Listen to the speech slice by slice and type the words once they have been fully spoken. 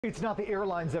It's not the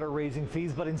airlines that are raising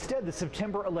fees, but instead the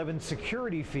September 11th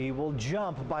security fee will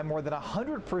jump by more than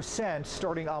 100%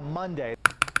 starting on Monday.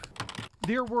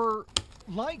 There were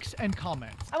likes and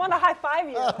comments. I want to high-five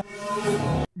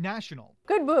you. National.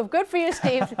 Good move. Good for you,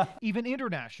 Steve. Even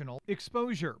international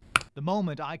exposure. The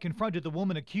moment I confronted the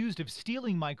woman accused of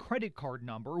stealing my credit card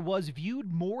number was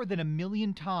viewed more than 1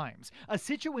 million times. A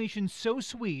situation so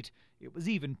sweet, it was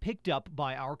even picked up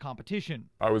by our competition.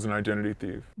 I was an identity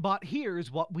thief. But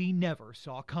here's what we never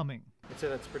saw coming. I'd say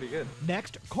that's pretty good.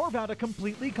 Next, carve out a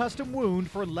completely custom wound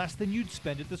for less than you'd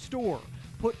spend at the store.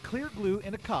 Put clear glue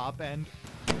in a cup and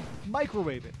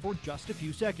microwave it for just a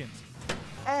few seconds.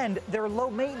 And they're low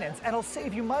maintenance and it'll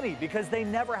save you money because they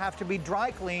never have to be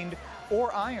dry cleaned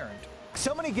or ironed.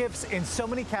 So many gifts in so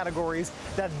many categories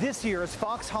that this year's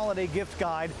Fox Holiday Gift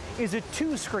Guide is a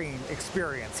 2-screen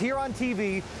experience here on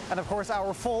TV and of course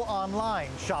our full online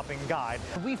shopping guide.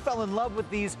 We fell in love with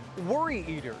these worry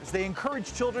eaters. They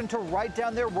encourage children to write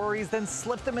down their worries, then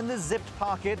slip them in the zipped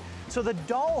pocket so the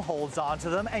doll holds onto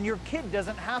them and your kid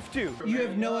doesn't have to. You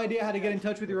have no idea how to get in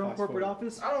touch with your own corporate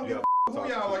office? I don't give a who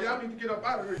y'all are. Y'all need to get up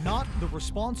out of here. Not the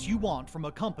response you want from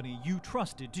a company you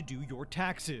trusted to do your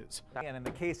taxes. And in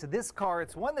the case of this car,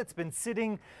 it's one that's been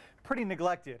sitting pretty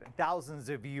neglected. Thousands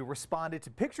of you responded to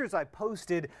pictures I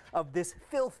posted of this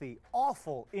filthy,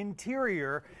 awful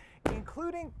interior,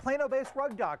 including Plano-based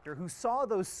rug doctor who saw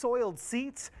those soiled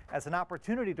seats as an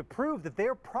opportunity to prove that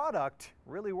their product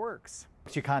really works.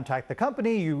 You contact the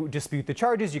company, you dispute the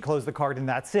charges, you close the card, and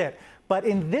that's it. But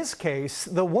in this case,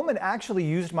 the woman actually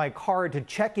used my card to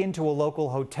check into a local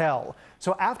hotel.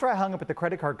 So after I hung up at the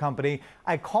credit card company,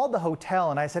 I called the hotel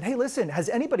and I said, hey, listen, has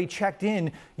anybody checked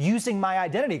in using my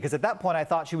identity? Because at that point, I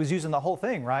thought she was using the whole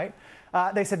thing, right?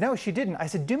 They said, no, she didn't. I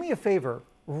said, do me a favor.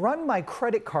 Run my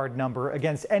credit card number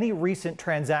against any recent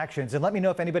transactions and let me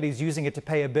know if anybody's using it to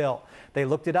pay a bill. They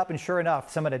looked it up and sure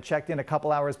enough, someone had checked in a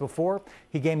couple hours before.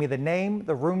 He gave me the name,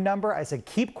 the room number. I said,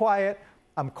 keep quiet.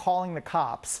 I'm calling the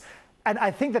cops. And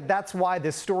I think that that's why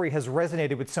this story has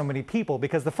resonated with so many people,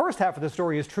 because the first half of the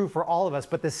story is true for all of us.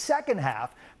 But the second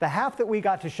half, the half that we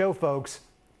got to show folks,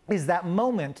 is that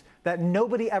moment that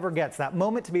nobody ever gets, that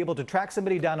moment to be able to track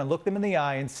somebody down and look them in the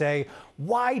eye and say,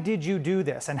 why did you do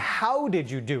this and how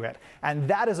did you do it? And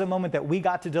that is a moment that we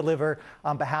got to deliver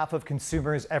on behalf of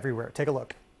consumers everywhere. Take a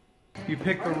look. You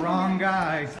picked the wrong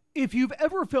guy. If you've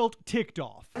ever felt ticked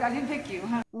off, I didn't pick you,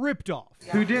 huh? ripped off,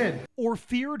 Who did? or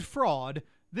feared fraud,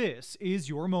 this is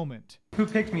your moment. Who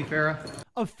picked me, Farrah?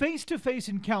 A face-to-face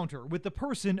encounter with the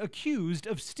person accused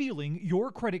of stealing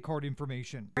your credit card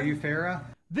information. Are you Farrah?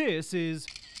 This is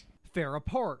Farrah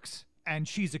Parks, and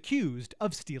she's accused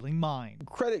of stealing mine.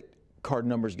 Credit card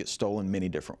numbers get stolen many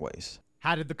different ways.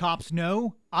 How did the cops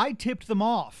know? I tipped them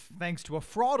off. Thanks to a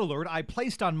fraud alert I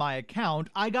placed on my account,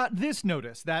 I got this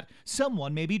notice that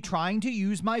someone may be trying to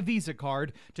use my Visa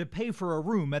card to pay for a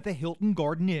room at the Hilton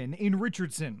Garden Inn in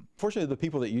Richardson. Fortunately, the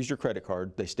people that used your credit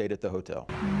card, they stayed at the hotel.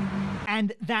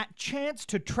 And that chance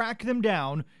to track them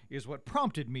down is what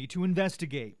prompted me to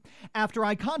investigate. After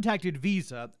I contacted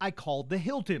Visa, I called the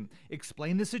Hilton,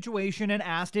 explained the situation, and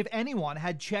asked if anyone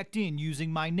had checked in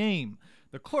using my name.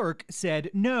 The clerk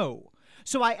said no.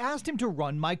 So I asked him to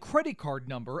run my credit card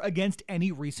number against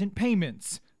any recent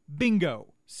payments.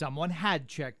 Bingo, someone had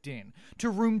checked in to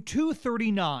room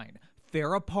 239,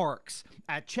 Farrah Parks.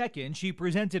 At check-in, she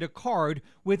presented a card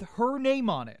with her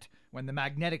name on it. When the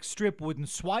magnetic strip wouldn't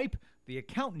swipe, the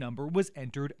account number was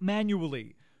entered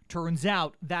manually. Turns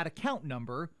out that account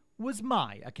number was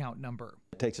my account number.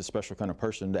 It takes a special kind of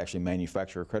person to actually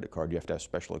manufacture a credit card. You have to have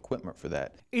special equipment for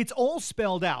that. It's all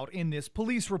spelled out in this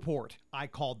police report. I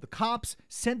called the cops,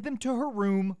 sent them to her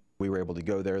room. We were able to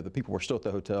go there. The people were still at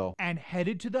the hotel. And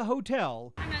headed to the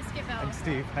hotel. I'm gonna skip out. I'm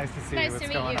Steve. Nice to see you. Nice What's to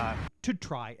meet going you. on? To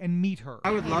try and meet her.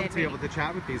 I would love to be able to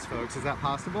chat with these folks. Is that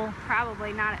possible?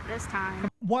 Probably not at this time.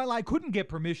 While I couldn't get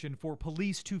permission for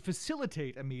police to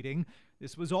facilitate a meeting,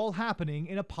 this was all happening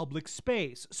in a public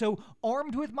space. So,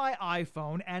 armed with my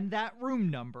iPhone and that room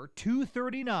number,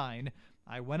 239,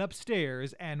 I went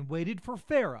upstairs and waited for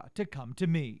Farrah to come to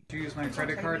me. Did you use my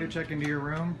credit card to check into your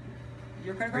room?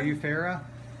 Your credit Are card? you Farrah?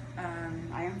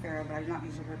 I am Farrah, but I do not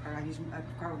use a credit card. I use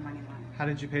a card with my name on it. How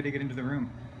did you pay to get into the room?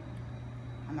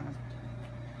 I'm not gonna...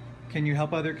 Can you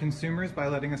help other consumers by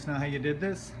letting us know how you did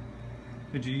this?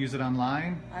 Did you use it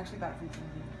online? I actually got it from TV.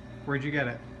 Where'd you get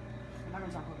it? I'm not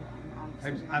gonna talk about it.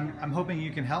 I'm hoping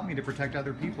you can help me to protect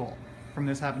other people from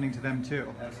this happening to them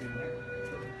too.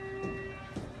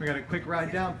 We got a quick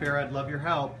ride down, Farrah. I'd love your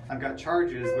help. I've got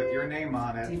charges with your name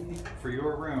on it for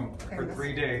your room for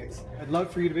 3 days. I'd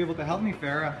love for you to be able to help me,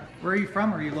 Farrah. Where are you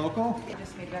from? Are you local? I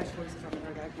just made bad choices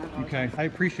over there. Okay, I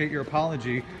appreciate your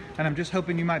apology, and I'm just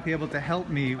hoping you might be able to help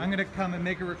me. I'm gonna come and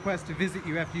make a request to visit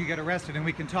you after you get arrested, and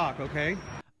we can talk, okay?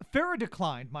 Farrah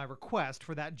declined my request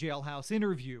for that jailhouse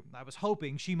interview. I was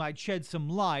hoping she might shed some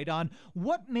light on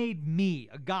what made me,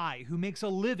 a guy who makes a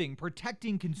living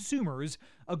protecting consumers,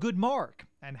 a good mark,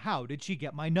 and how did she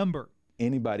get my number?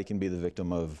 Anybody can be the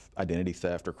victim of identity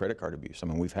theft or credit card abuse. I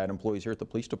mean, we've had employees here at the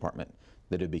police department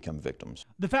that have become victims.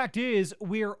 The fact is,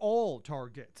 we're all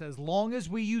targets. As long as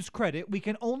we use credit, we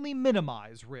can only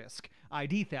minimize risk.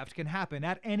 ID theft can happen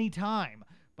at any time.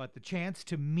 But the chance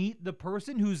to meet the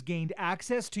person who's gained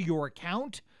access to your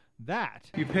account,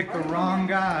 that You picked the wrong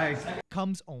guy.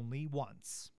 comes only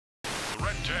once. The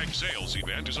Red Tag Sales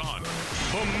event is on.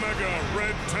 The Mega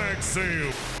Red Tag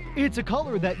Sale. It's a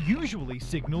color that usually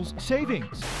signals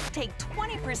savings. Take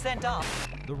 20% off.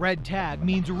 The red tag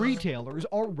means retailers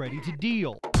are ready to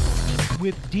deal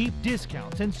with deep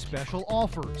discounts and special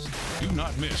offers. Do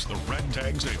not miss the Red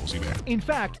Tag Sales event. In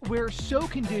fact, we're so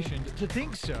conditioned to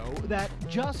think so that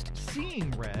just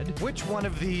seeing red Which one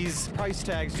of these price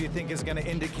tags do you think is going to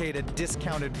indicate a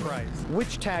discounted price?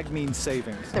 Which tag means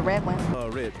savings? The red one.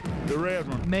 Red. The red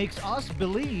one. makes us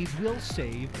believe we'll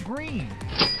save green.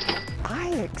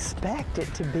 I expect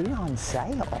it to be on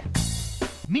sale.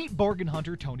 Meet bargain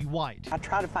hunter Tony White. I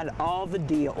try to find all the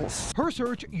deals. Her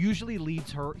search usually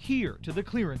leads her here to the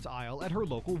clearance aisle at her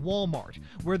local Walmart,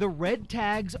 where the red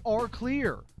tags are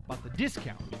clear, but the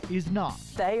discount is not.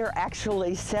 They are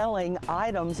actually selling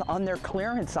items on their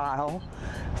clearance aisle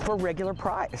for regular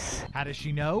price. How does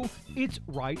she know? It's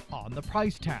right on the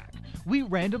price tag. We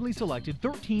randomly selected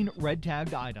 13 red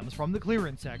tagged items from the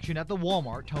clearance section at the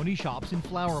Walmart Tony shops in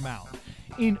Flower Mound.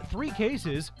 In 3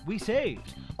 cases, we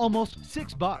saved almost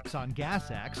 $6 on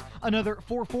Gas X, another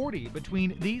 $4.40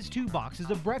 between these 2 boxes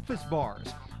of breakfast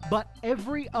bars. But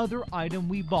every other item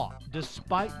we bought,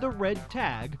 despite the red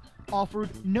tag, offered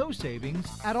no savings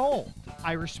at all.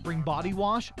 Irish Spring Body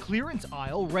Wash, clearance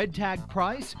aisle, red tag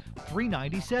price,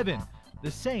 $3.97.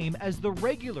 The same as the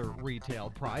regular retail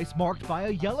price marked by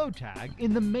a yellow tag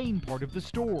in the main part of the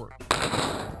store.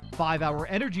 5-hour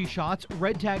energy shots,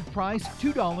 red tag price,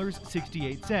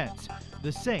 $2.68.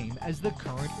 The same as the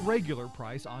current regular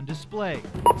price on display.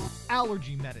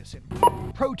 Allergy medicine,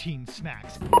 protein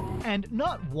snacks, and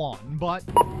not one, but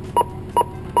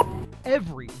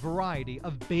every variety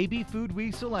of baby food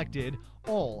we selected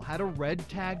all had a red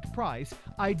tagged price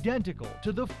identical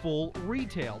to the full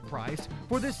retail price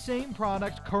for the same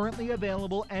product currently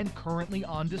available and currently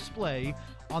on display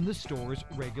on the store's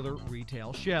regular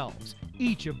retail shelves.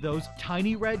 Each of those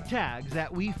tiny red tags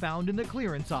that we found in the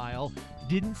clearance aisle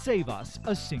didn't save us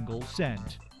a single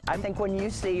cent. I think when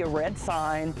you see a red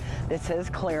sign that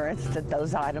says clearance, that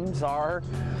those items are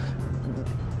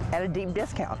at a deep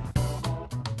discount.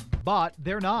 But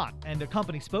they're not, and a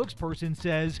company spokesperson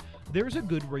says there's a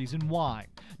good reason why.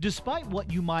 Despite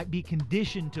what you might be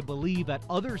conditioned to believe at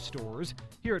other stores,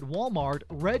 here at Walmart,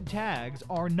 red tags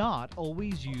are not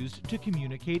always used to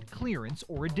communicate clearance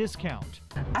or a discount.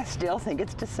 I still think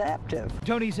it's deceptive.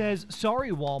 Tony says,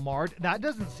 sorry Walmart, that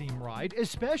doesn't seem right,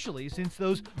 especially since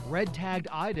those red tagged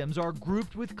items are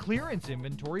grouped with clearance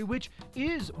inventory, which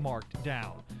is marked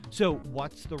down. So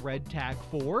what's the red tag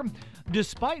for?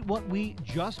 Despite what we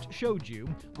just showed you,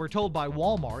 we're told by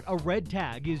Walmart a red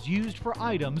tag is used for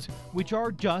items which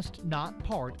are just not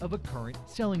part of a current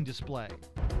selling display.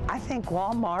 I think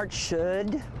Walmart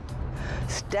should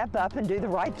step up and do the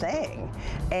right thing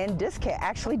and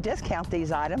actually discount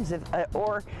these items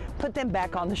or put them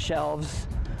back on the shelves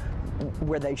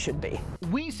where they should be.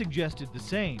 We suggested the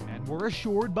same and were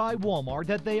assured by Walmart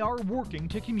that they are working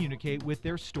to communicate with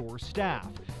their store staff.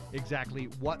 Exactly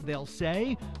what they'll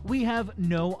say, we have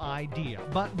no idea,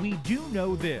 but we do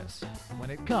know this. When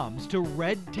it comes to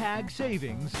red tag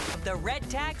savings, The Red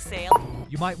Tag Sale.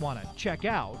 you might want to check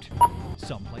out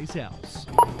someplace else.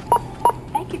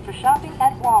 Thank you for shopping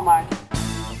at Walmart.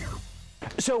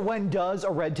 So when does a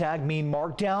red tag mean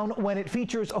markdown? When it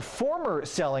features a former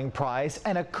selling price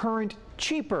and a current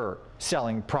cheaper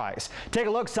selling price. Take a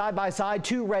look side by side,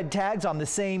 2 red tags on the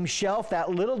same shelf. That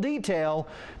little detail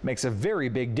makes a very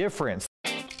big difference.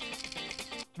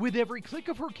 With every click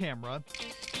of her camera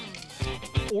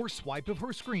or swipe of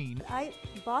her screen, I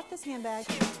bought this handbag.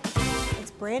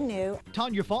 It's brand new.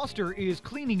 Tanya Foster is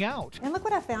cleaning out And look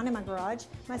what I found in my garage.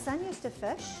 My son used to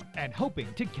fish. and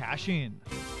hoping to cash in.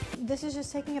 This is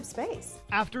just taking up space.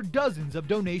 After dozens of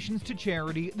donations to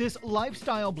charity, this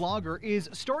lifestyle blogger is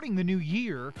starting the new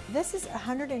year. This is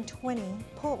 120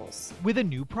 pulls. With a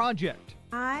new project.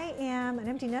 I am an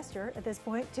empty nester at this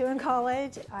point, 2 in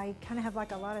college. I kind of have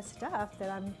like a lot of stuff that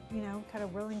I'm, kind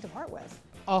of willing to part with.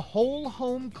 A whole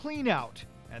home clean out.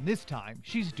 And this time,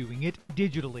 she's doing it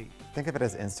digitally. Think of it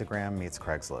as Instagram meets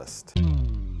Craigslist.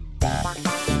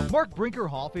 Mark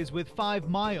Brinkerhoff is with 5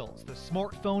 Miles, the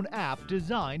smartphone app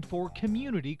designed for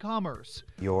community commerce.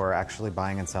 You're actually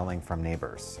buying and selling from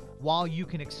neighbors. While you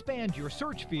can expand your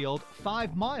search field,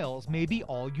 5 Miles may be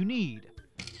all you need.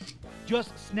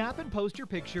 Just snap and post your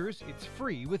pictures. It's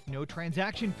free with no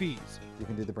transaction fees. You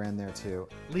can do the brand there too.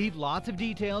 Leave lots of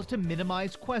details to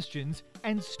minimize questions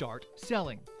and start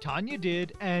selling. Tanya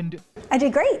did, and I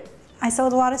did great. I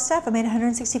sold a lot of stuff. I made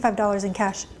 $165 in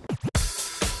cash.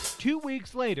 2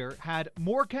 weeks later, had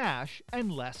more cash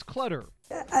and less clutter.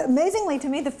 Amazingly to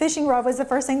me, the fishing rod was the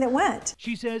first thing that went.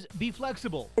 She says be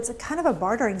flexible. It's a kind of a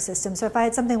bartering system. So if I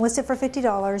had something listed for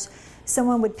 $50,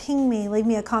 someone would ping me, leave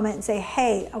me a comment and say,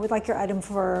 hey, I would like your item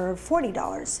for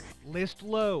 $40. List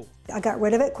low. I got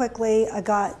rid of it quickly. I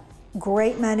got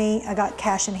great money. I got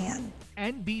cash in hand.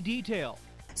 And be detailed.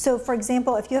 So for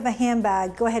example, if you have a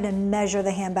handbag, go ahead and measure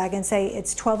the handbag and say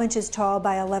it's 12 inches tall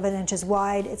by 11 inches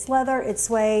wide. It's leather, it's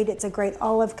suede, it's a great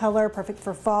olive color, perfect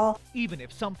for fall. Even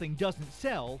if something doesn't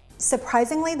sell,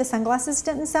 surprisingly, the sunglasses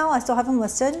didn't sell. I still have them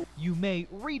listed. You may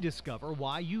rediscover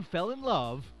why you fell in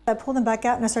love. I pulled them back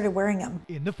out and I started wearing them.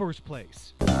 In the first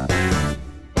place.